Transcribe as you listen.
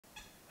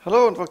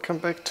Hello and welcome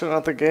back to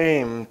another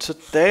game.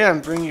 Today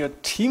I'm bringing you a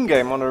team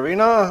game on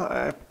Arena.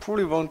 I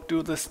probably won't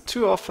do this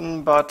too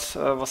often, but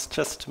it was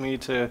suggested to me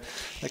to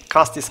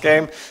cast this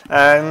game.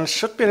 And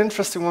should be an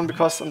interesting one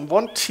because on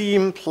one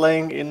team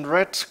playing in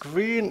red,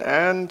 green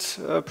and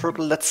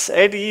purple, that's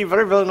Edie,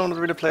 very well known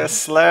Arena player,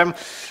 Slam,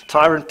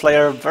 Tyrant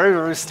player, very,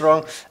 very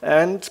strong.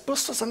 And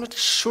Bustos, I'm not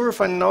sure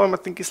if I know him, I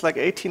think he's like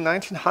 18,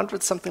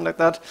 1900, something like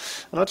that.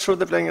 I'm not sure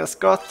they're playing as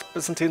Goth,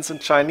 Byzantines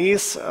and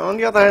Chinese. On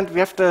the other hand,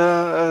 we have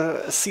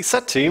the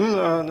CZ team,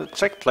 the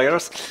Czech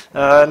players,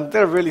 and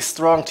they're really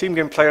strong team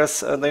game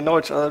players. They know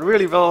each other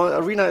really well.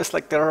 Arena is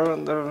like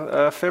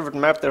their favorite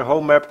map, their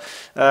home map,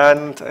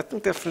 and I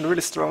think they've been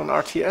really strong in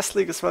RTS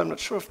League as well. I'm not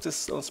sure if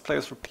those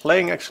players were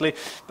playing actually,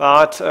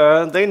 but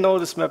they know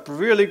this map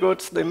really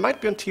good. They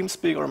might be on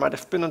TeamSpeak or might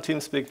have been on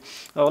TeamSpeak.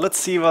 Let's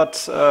see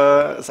what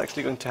is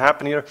actually going to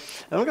happen here.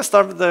 And we're going to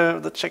start with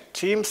the Czech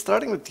team,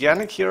 starting with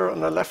Janik here on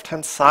the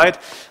left-hand side.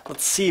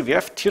 Let's see, we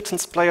have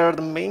Teuton's player,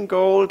 the main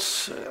gold,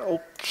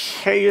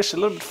 okay-ish, a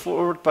little bit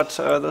forward, but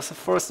there's a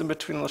forest in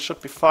between, that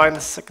should be fine.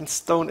 A second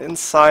stone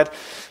inside.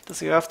 Does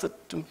he have the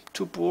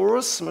two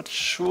boars? I'm not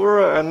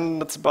sure,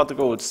 and that's about the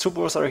golds. Two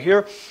boars are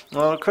here.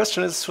 The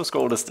question is, whose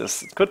gold is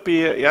this? It could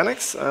be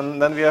Janik's,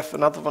 and then we have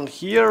another one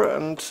here,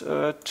 and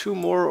two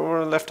more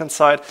over the left-hand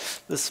side.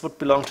 This would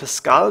belong to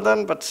Skull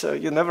then, but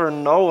you never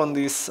know on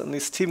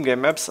these team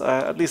game maps.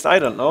 At least I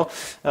don't know.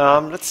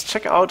 Let's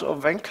check out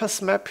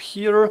Ovenka's map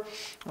here.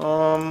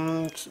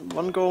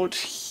 One gold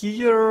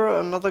here,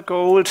 another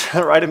gold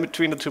right in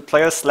between the two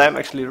players. Slam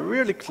actually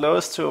really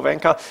close to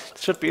Ovenka.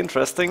 It should be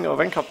interesting.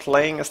 Ovenka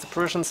playing as the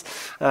Persians.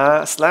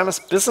 Slam is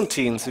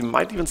Byzantines. We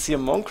might even see a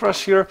Monk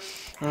Rush here.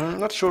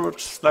 Not sure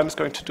what Slam is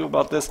going to do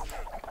about this.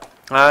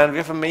 And we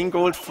have a main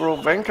gold for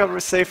Ovenka,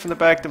 very safe in the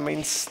back. The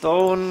main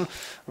stone,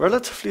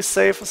 relatively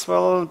safe as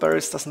well.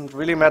 Berries doesn't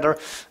really matter.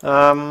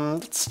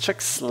 Let's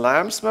check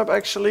Slam's map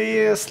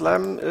actually.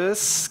 Slam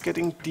is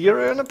getting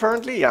deer in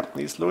apparently. Yeah,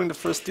 he's luring the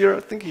first deer.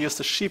 I think he used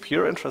a sheep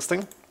here,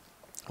 interesting.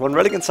 One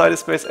relic inside his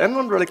space and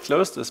one relic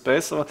close to his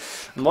space, so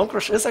Monk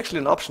Rush is actually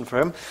an option for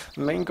him.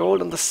 Main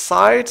gold on the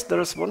side,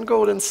 there's one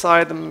gold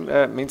inside the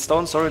main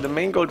stone, sorry, the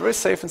main gold very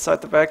safe inside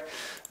the back,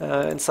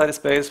 inside his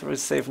base, very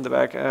safe in the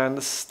back, and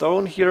the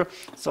stone here.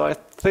 So I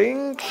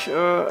think,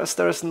 as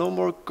there is no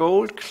more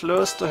gold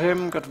close to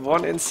him, got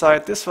one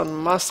inside, this one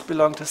must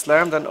belong to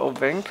Slam, then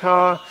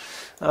Ovenka.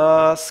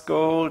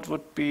 Gold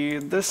would be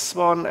this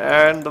one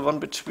and the one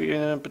between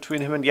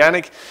him and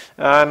Janik,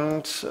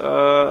 and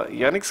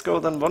Janik's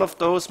gold, then one of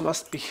those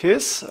must be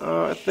his,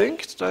 I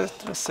think. Did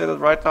I say that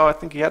right now? I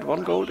think he had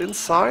one gold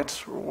inside,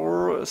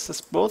 or is this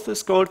both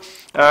his gold?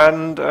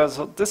 And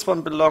so this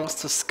one belongs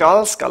to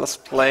Skull. Skull is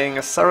playing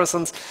as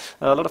Saracens.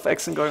 A lot of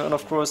action going on,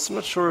 of course. I'm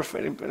not sure if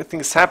anything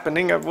is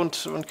happening. I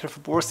won't care for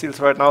boar steals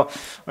right now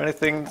or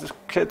anything.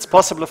 It's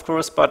possible, of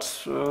course, but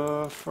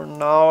for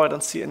now I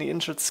don't see any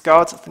injured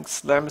scouts. I think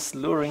Slam is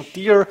luring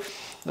deer.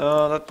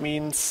 That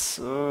means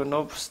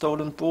no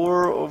stolen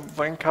boar.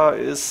 Ovenka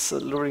is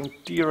luring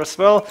deer as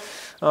well.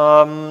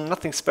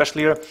 Nothing special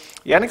here.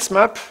 Janik's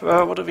map,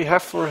 what do we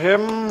have for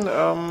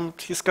him?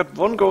 He's got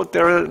one goat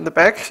there in the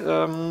back.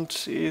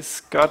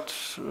 He's got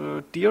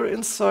deer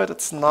inside.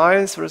 That's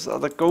nice. Whereas the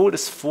other gold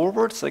is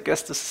forward, so I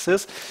guess this is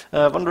his.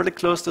 One really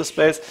close to his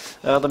space.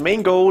 The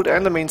main gold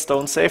and the main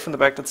stone safe in the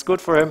back. That's good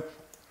for him.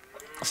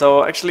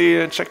 So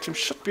actually, Czech team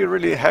should be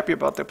really happy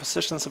about their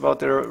positions, about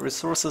their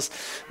resources.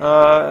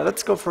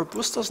 Let's go for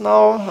Bustos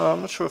now.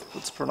 I'm not sure if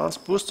it's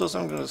pronounced Bustos.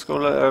 I'm going to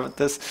go with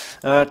this.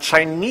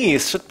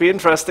 Chinese should be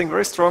interesting.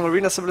 Very strong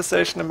arena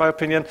civilization, in my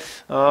opinion.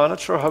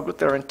 Not sure how good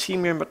they're in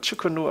team game, but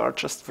Chukunu are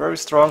just very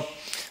strong.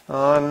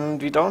 And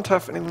we don't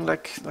have anything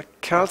like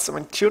Celts. I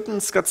mean,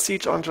 Teuton's got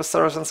siege onagers,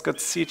 Saracens got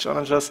siege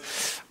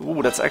onagers.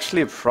 Ooh, that's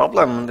actually a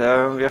problem.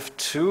 We have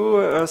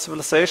two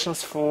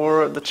civilizations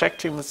for the Czech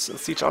team with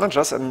siege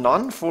onagers and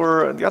none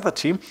for the other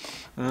team.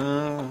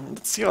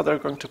 Let's see how they're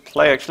going to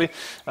play actually.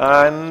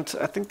 And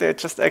I think they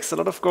just X a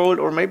lot of gold,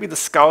 or maybe the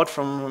scout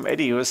from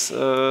Edie who is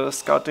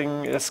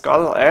scouting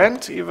Skull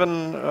and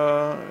even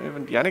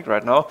Janik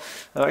right now.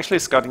 Actually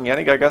scouting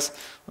Janik, I guess,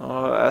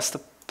 as the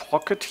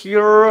pocket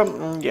here.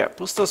 Yeah,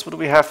 Bustos, what do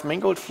we have?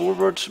 Main gold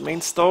forward, main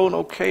stone,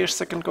 okay,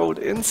 second gold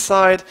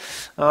inside.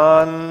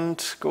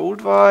 And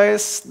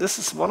gold-wise, this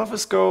is one of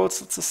his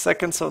golds, it's the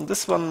second, so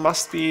this one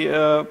must be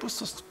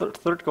Bustos'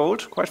 third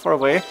gold, quite far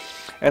away.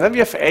 And then we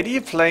have Edie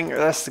playing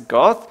as the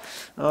Goth.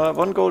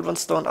 One gold, one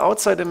stone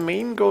outside the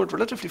main gold,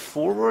 relatively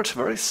forward,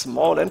 very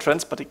small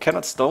entrance, but he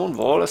cannot stone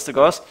wall as the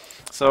Goth.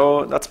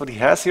 So that's what he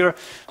has here.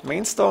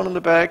 Main stone in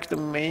the back, the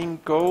main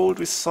gold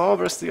we saw.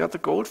 Where's the other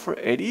gold for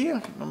Edie?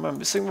 Am I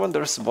missing one?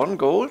 There's one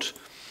gold.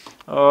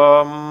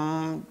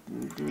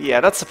 Yeah,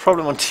 that's the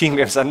problem on team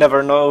games. I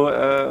never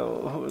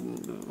know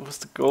who's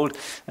the gold.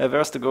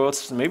 Where's the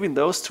golds? Maybe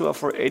those two are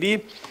for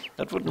Edie.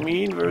 That would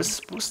mean where's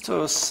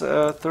Bustos'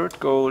 third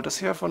gold? Does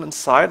he have one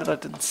inside that I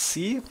didn't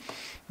see?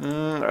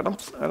 I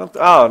don't.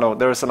 Oh no,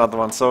 there is another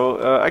one.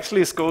 So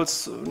actually, his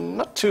gold's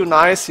not too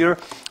nice here,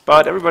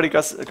 but everybody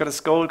got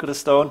his gold, got his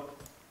stone.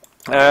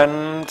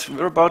 And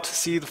we're about to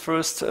see the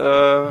first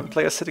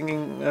player sitting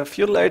in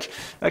feudal age.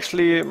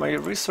 Actually, my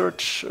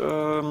research,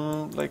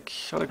 like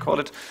how do I call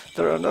it?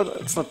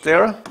 It's not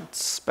there.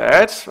 It's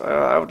bad.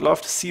 I would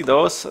love to see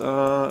those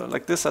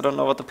like this. I don't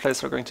know what the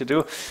players are going to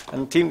do.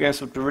 And team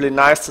games would be really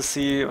nice to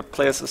see what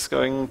players is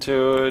going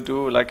to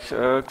do, like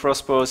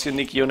crossbows,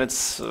 unique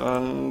units,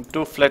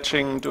 do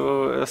fletching,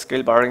 do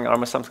scale barring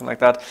armor, something like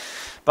that.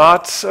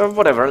 But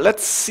whatever,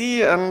 let's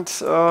see. And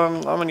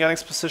I'm in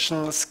Janik's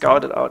position,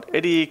 scouted out.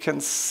 Edie can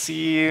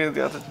see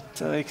the other.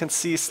 You can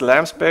see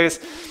Slam space.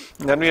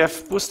 And then we have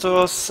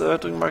Bustos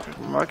doing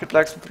market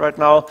blacksmith right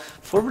now.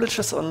 4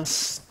 villages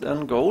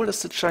on gold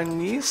is the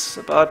Chinese,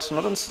 but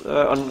not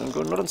on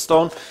gold, not on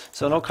stone.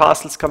 So no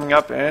castles coming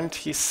up, and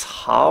he's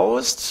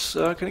housed.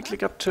 Can you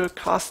click up to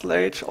castle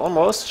age?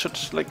 Almost.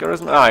 Should like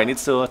garrison. He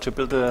needs to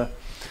build a.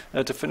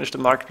 To finish the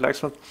market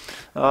blacksmith.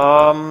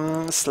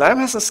 Slam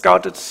hasn't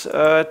scouted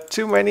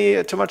too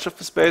much of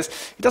the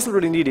space. He doesn't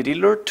really need it. He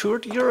lured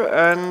toured here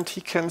and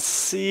he can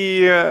see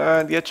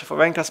the edge of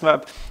Ovenka's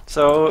map.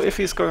 So if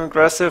he's going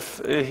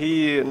aggressive,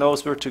 he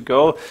knows where to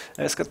go.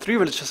 He's got 3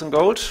 villages in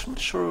gold. Not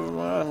sure,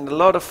 and a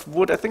lot of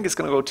wood. I think he's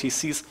gonna go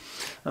TCs.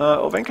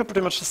 Ovenka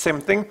pretty much the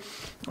same thing.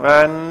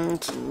 And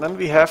then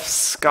we have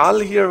Skull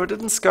here, who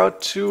didn't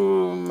scout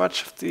too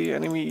much of the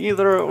enemy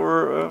either,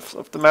 or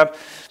of the map,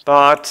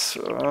 but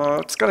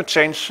it's going to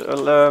change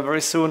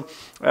very soon.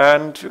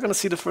 And we're going to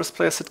see the first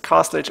players hit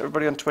castle age,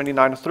 everybody on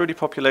 29 or 30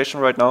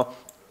 population right now.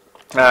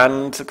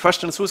 And the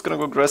question is who's going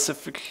to go aggressive.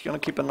 We're going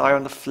to keep an eye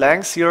on the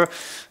flanks here.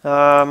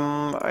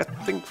 I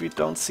think we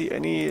don't see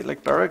any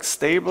like barracks,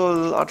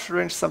 stable, archery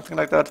range, something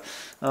like that.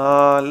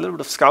 A little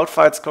bit of scout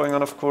fights going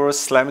on, of course.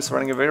 Slam is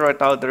running away right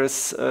now. There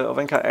is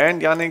Ovenka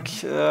and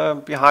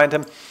Janik behind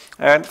him.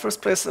 And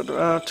first place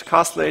to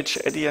castle age,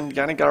 Edie and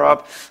Janik are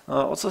up.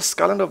 Also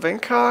Skull and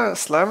Ovenka,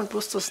 Slam and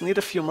Bustos need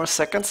a few more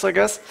seconds, I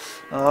guess.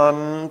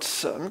 And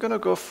I'm gonna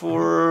go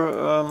for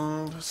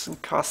who's in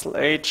castle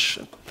age.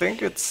 I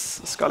think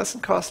it's Skull is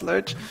in castle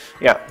age.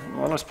 Yeah,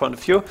 Mono's point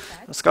of view.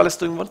 Skull is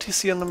doing 1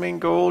 TC on the main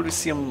goal. We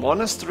see a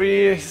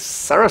monastery. He's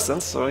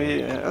Saracens, so he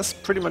has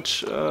pretty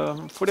much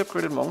fully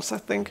upgraded monks, I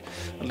think.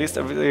 At least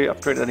every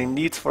upgrade that he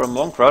needs for a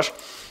monk rush.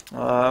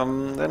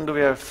 Then do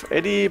we have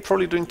Edie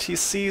probably doing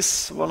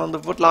TCs, 1 on the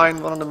wood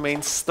line, 1 on the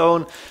main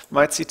stone.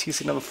 Might see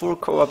TC number 4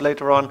 co-op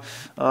later on.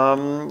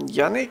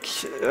 Janik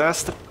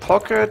has the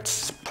pocket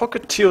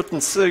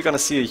Teutons. So you're gonna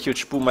see a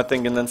huge boom, I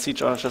think, and then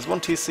siege archers. 1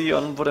 TC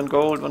on wood and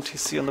gold, 1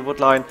 TC on the wood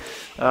line.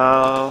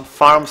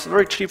 Farms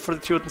very cheap for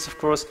the Teutons, of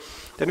course.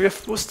 Then we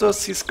have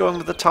Bustos, he's going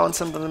with the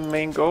Townsend on the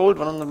main gold,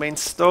 1 on the main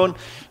stone.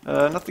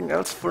 Nothing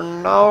else for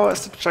now,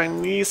 as the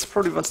Chinese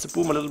probably wants to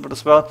boom a little bit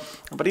as well.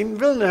 But he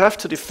will have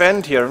to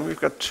defend here, and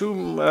we've got 2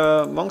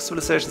 monk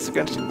civilizations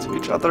against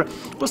each other.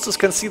 Bustos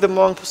can see the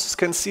monk, Bustos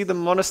can see the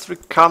monastery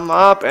come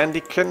up, and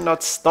he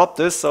cannot stop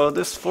this, so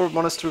this 4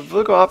 monastery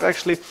will go up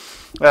actually.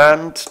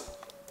 And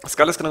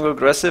Skull is going to go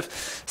aggressive.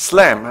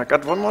 Slam, I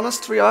got 1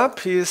 monastery up.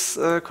 He's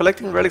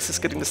collecting relics. He's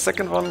getting the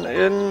 2nd one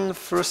in.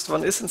 First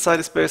one is inside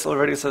his base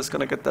already, so he's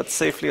going to get that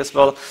safely as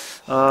well.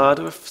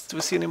 Do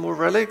we see any more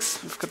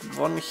relics? We've got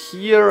 1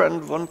 here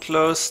and 1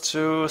 close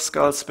to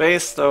Skull's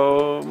base,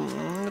 though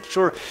I'm not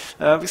sure.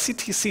 We see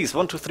TCs,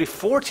 1, 2, 3,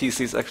 4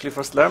 TCs actually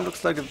for Slam.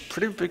 Looks like a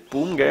pretty big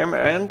boom game.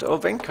 And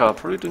Ovenka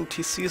probably doing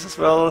TCs as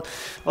well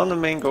on the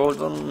main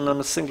gold, on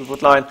a single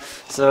wood line.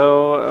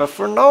 So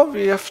for now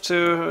we have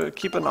to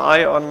keep an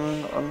eye on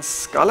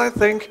Skull, I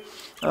think.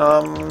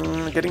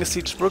 Getting a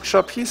siege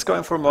workshop. He's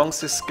going for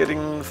monks. He's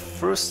getting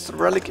first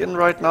relic in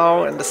right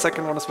now, and the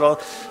 2nd one as well.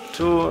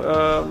 2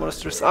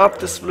 monasteries up.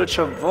 This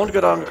villager won't go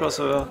down because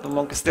the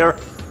monk is there.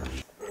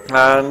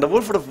 And the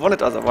wolf would have won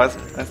it otherwise,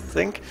 I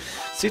think.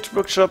 Siege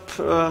workshop,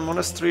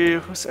 monastery.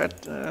 Who's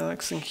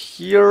annexing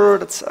here?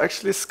 That's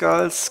actually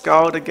Skull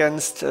Scout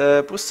against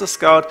Booster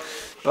Scout.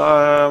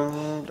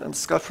 And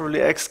Skull probably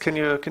X. Can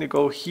you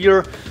go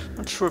here?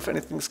 Not sure if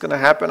anything's gonna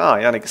happen.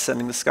 Janik is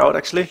sending the scout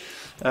actually.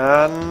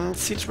 And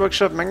siege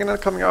workshop,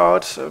 Mangonel coming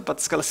out, but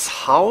Skull is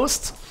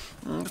housed.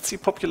 Let's see,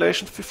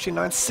 population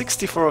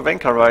 5960 for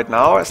Ovenka right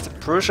now. As the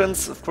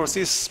Persians, of course,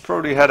 he's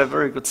probably had a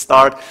very good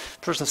start.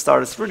 Persian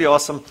start is really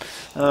awesome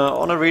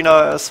on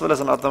Arena as well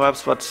as on other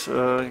maps, but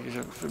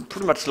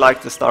pretty much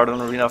like the start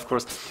on Arena, of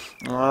course.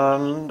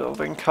 And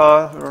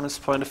Ovenka, we're on his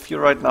point of view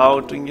right now,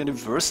 doing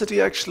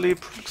university actually.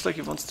 Looks like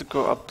he wants to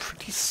go up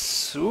pretty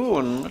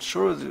soon. Not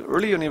sure, the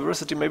early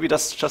university maybe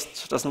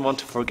just doesn't want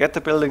to forget the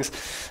buildings.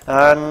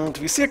 And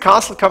we see a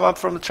castle come up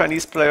from the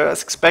Chinese player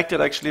as expected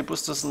actually.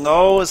 Bustos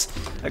knows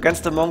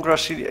against the monk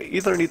rush he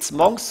either needs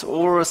monks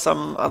or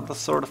some other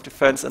sort of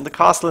defense in the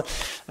castle.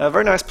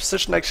 Very nice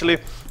position actually.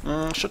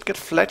 Should get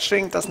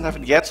fletching, doesn't have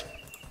it yet.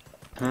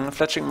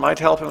 Fletching might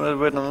help him a little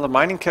bit. Another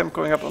mining camp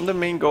going up on the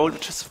main gold,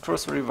 which is of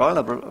course very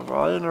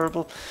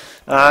vulnerable.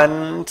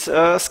 And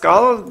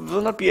Skull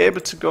will not be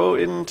able to go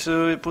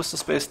into booster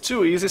space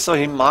too easy, so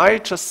he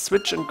might just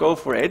switch and go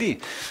for Edie.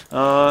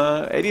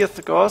 Edie at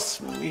the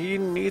Gauss, he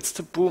needs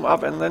to boom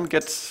up and then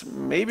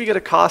maybe get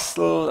a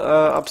castle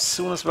up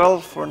soon as well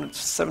for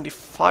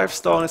 75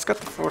 stone. He's got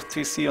the 4th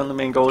TC on the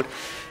main gold.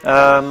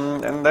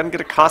 And then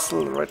get a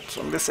castle right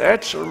on this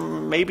edge, or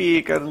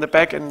maybe get in the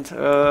back and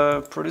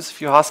produce a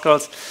few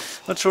Huskarls.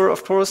 Not sure,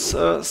 of course.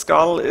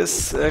 Skull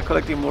is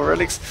collecting more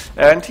relics,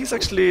 and he's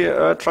actually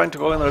trying to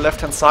go on the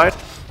left-hand side.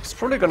 He's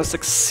probably going to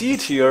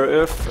succeed here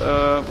if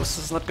Bustos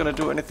is not going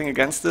to do anything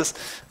against this.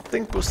 I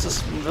think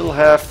Bustos will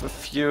have a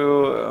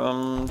few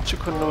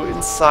Chukunu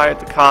inside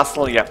the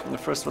castle. Yeah, the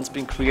first one's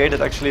being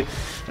created actually.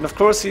 And of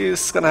course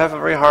he's going to have a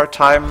very hard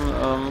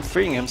time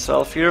freeing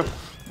himself here.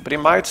 But he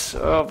might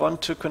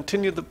want to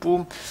continue the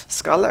boom.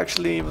 Skull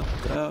actually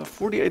with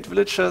 48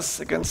 villagers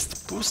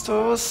against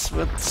Bustos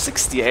with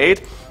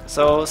 68.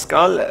 So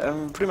Skull,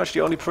 pretty much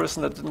the only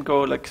person that didn't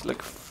go like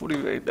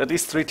 48, at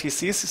least 3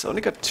 TCs. He's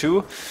only got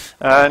 2,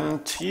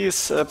 and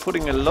he's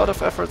putting a lot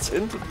of efforts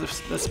into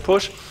this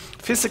push.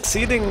 If he's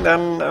succeeding,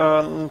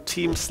 then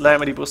Team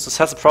Slam Edie Bustos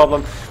has a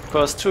problem,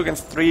 because 2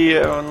 against 3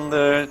 on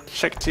the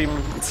Czech team,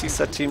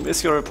 CZ team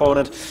is your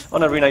opponent.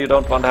 On Arena you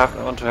don't want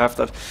to have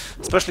that,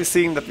 especially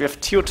seeing that we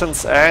have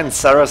Teutons and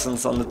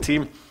Saracens on the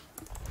team.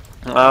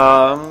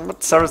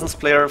 But Saracens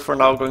player for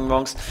now going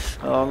monks.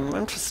 I'm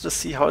interested to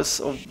see how is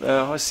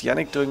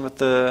Janik doing with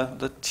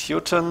the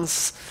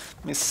Teutons.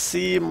 Let me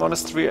see,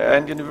 Monastery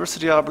and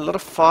University are a lot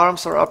of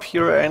farms are up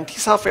here, and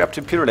he's halfway up to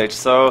Imperial Age,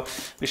 so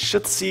we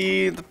should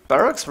see the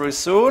barracks very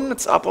soon.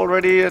 It's up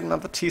already,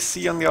 another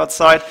TC on the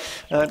outside.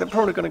 They're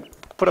probably going to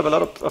put up a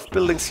lot of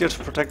buildings here to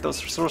protect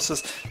those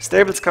resources.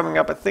 Stables coming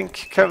up. I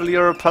think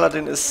Cavalier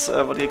Paladin is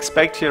what you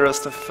expect here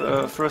as the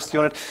first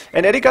unit.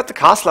 And Edie got the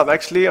castle up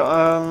actually,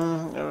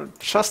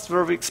 just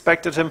where we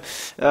expected him.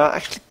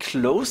 Actually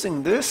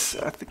closing this,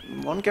 I think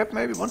one gap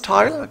maybe,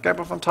 a gap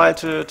of one tile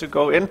to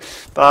go in.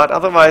 But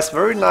otherwise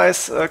very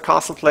nice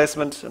castle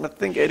placement, and I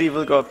think Edie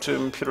will go up to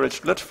Imperial Age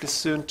relatively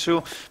soon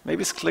too.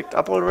 Maybe it's clicked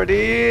up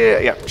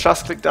already. Yeah,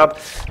 just clicked up.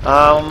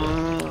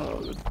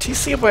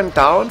 TC went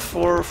down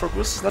for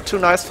Bustos, not too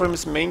nice for him.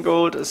 His main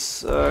gold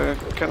is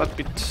cannot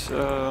be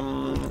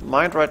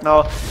mined right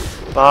now,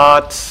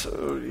 but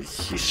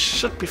he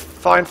should be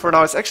fine for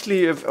now. It's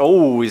actually,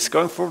 he's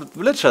going for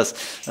villagers.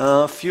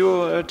 A few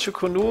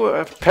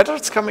Chukunu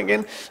patterns coming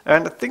in,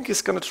 and I think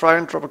he's going to try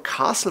and drop a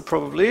castle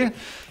probably.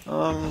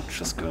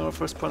 Just going on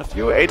first point of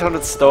view,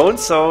 800 stone,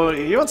 so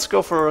he wants to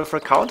go for a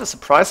counter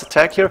surprise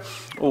attack here.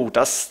 Oh,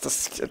 does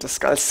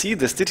Skull see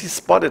this? Did he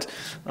spot it?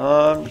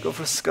 Go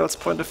for Skull's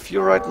point of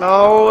view right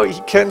now. He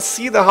can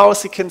see the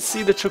house, he can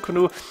see the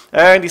Chukunu,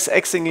 and he's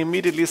Xing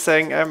immediately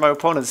saying, my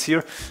opponent is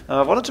here.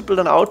 Wanted to build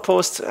an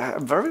outpost,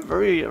 very,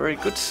 very, very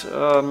good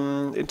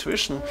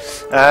intuition.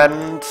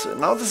 And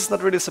now this is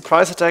not really a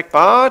surprise attack,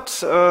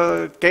 but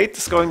gate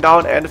is going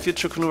down and a few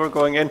Chukunu are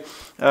going in.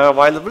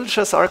 While the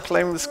villagers are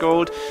claiming this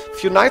gold. A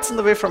few knights on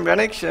the way from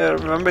Janik.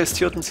 Remember his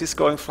Teutons, he's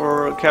going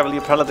for Cavalier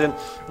Paladin.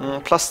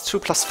 +2,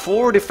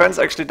 +4 defense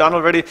actually done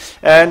already.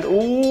 And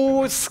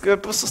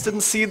Bustos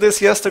didn't see this.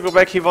 He has to go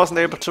back. He wasn't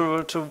able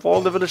to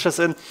wall the villagers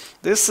in.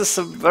 This is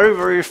a very,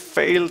 very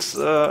failed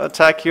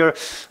attack here.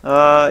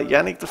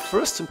 Janik the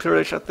first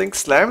Imperial Age, I think.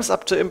 Slams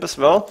up to Imp as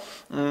well.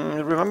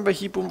 Remember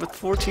he boomed with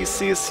 4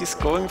 TCs. He's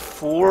going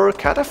for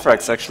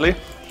Cataphracts actually.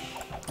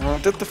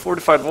 Did the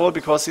fortified wall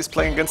because he's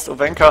playing against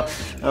Ovenka,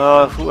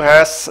 who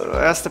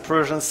has the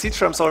Persian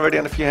siege rams already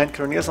and a few hand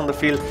cannoneers on the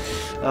field.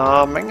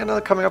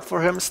 Manganel coming up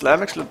for him.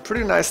 Slam actually a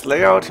pretty nice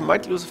layout. He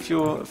might lose a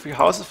few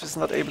houses if he's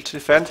not able to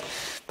defend,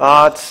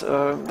 but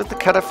with the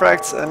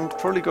cataphracts and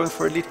probably going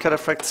for elite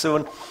cataphract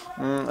soon.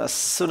 As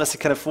soon as he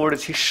can afford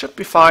it, he should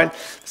be fine.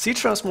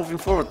 Siege rams moving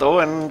forward though,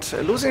 and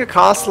losing a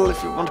castle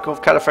if you want to go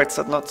with cataphracts,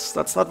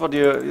 that's not what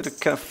you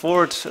can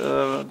afford.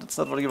 That's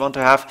not what you want to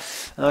have.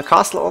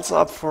 Castle also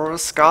up for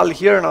Skull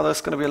here. Now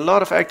there's going to be a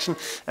lot of action,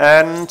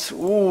 and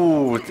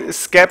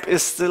this gap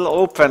is still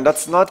open.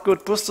 That's not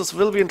good. Bustos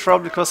will be in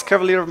trouble because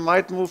Cavalier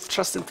might move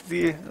just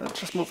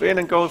move in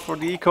and go for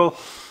the eco.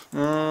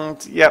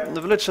 Yeah,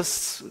 the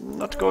villagers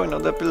not going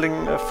on, they're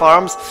building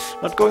farms,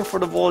 not going for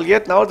the wall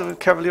yet. Now the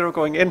Cavalier are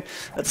going in.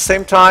 At the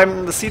same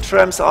time, the siege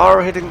rams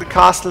are hitting the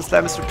castle.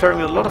 Slam is repairing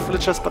a lot of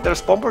villagers, but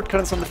there's bombard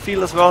cannons on the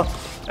field as well.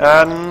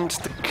 And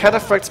the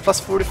cataphracts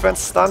 +4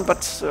 defense stun,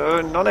 but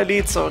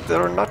non-elite, so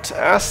they're not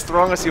as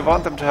strong as you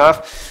want them to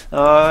have.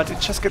 Did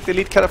just get the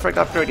elite cataphract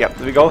upgrade? Yeah,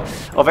 there we go.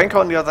 Ovenka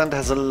on the other hand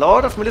has a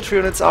lot of military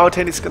units out,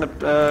 and he's gonna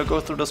go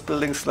through those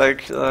buildings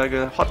like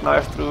a hot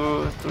knife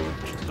through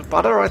the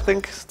butter, I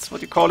think that's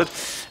what you call it.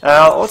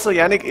 Also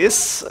Janik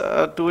is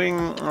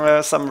doing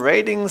some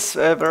raidings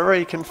wherever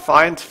he can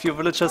find a few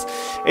villagers.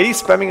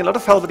 Edie's spamming a lot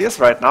of halberdiers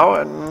right now,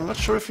 and I'm not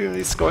sure if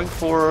he's going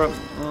for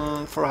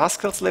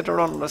Huskarls later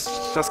on. Let's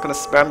just gonna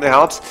spam the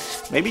helps.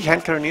 Maybe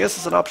hand cannoneers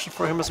is an option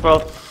for him as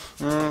well.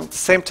 At the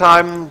same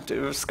time,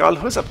 Skull,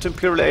 who is up to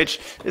Imperial Age,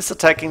 is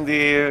attacking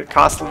the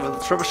castle with the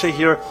trebuchet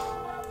here.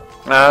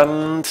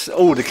 And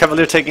oh, the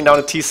Cavalier taking down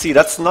a TC.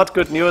 That's not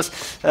good news.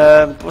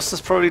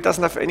 Bustos probably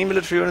doesn't have any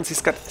military units.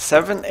 He's got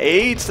 7,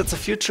 8. That's a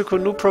future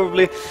Konu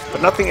probably,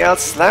 but nothing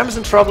else. Slam's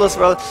in trouble as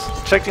well.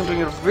 Projecting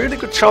doing a really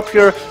good job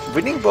here,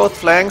 winning both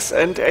flanks.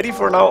 And Edie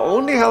for now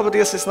only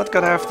halberdiers. He's not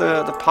gonna have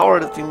the power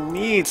that he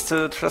needs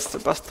to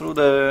just bust through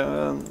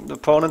the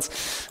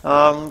opponents.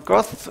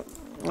 Goth.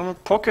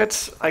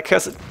 Pocket, I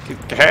guess it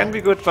can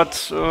be good,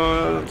 but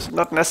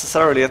not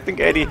necessarily. I think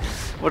Edie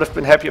would have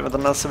been happy with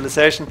another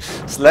civilization.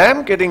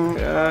 Slam getting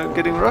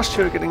rushed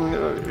here,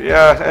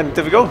 yeah, and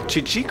there we go.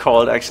 GG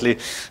called actually.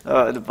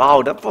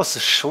 Wow, that was a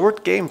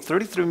short game,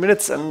 33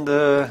 minutes, and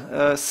the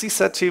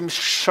CSAT team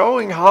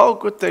showing how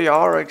good they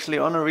are actually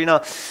on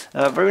Arena.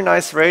 Very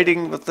nice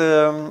raiding with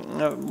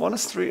the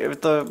monastery,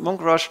 with the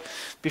monk rush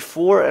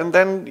before, and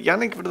then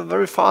Janik with a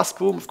very fast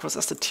boom. Of course,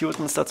 as the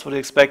Teutons, that's what you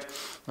expect.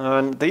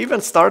 And they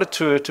even started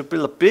to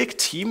build a big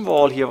team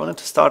wall here. Wanted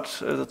to start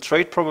the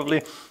trade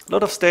probably. A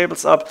lot of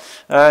stables up,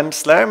 and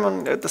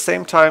Slam at the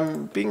same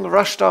time being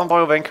rushed down by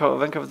Ovenka.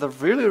 Ovenka with a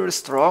really, really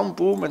strong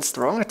boom and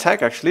strong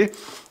attack actually.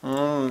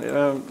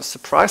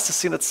 Surprised to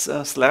see that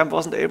Slam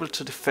wasn't able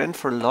to defend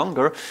for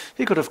longer.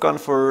 He could have gone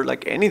for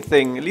like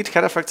anything. Elite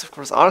cataphracts of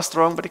course are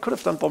strong, but he could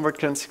have done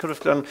bombardiers, he could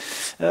have done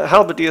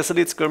halberdiers,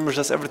 elite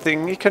skirmishers,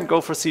 everything. He can go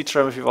for siege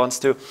ram if he wants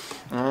to.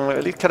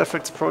 Elite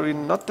cataphracts probably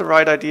not the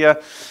right idea,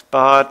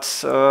 but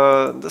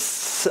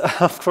this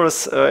of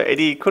course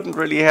Edie couldn't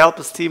really help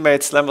his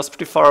teammates. Slam was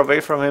pretty far away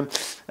from him,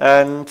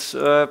 and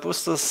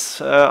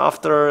Bustos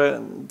after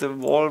the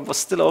wall was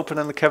still open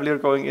and the Cavalier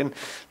going in,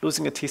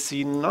 losing a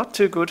TC, not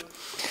too good.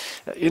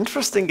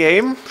 Interesting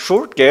game,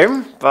 short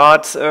game,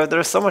 but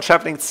there's so much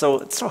happening, so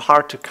it's so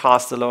hard to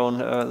cast alone,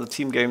 the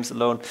team games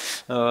alone.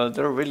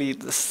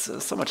 There's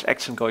so much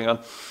action going on.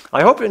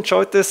 I hope you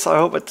enjoyed this. I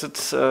hope I did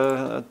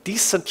a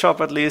decent job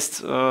at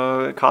least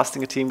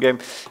casting a team game,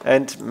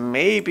 and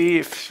maybe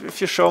if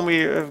you show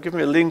me, give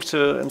me a link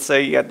to and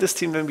say, yeah, this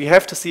team game we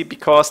have to see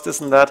because this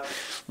and that,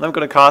 and I'm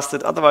gonna cast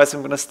it. Otherwise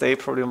I'm gonna stay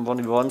probably on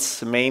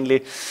 1v1s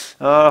mainly.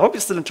 I hope you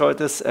still enjoyed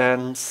this,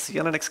 and see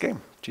you on the next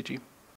game. GG.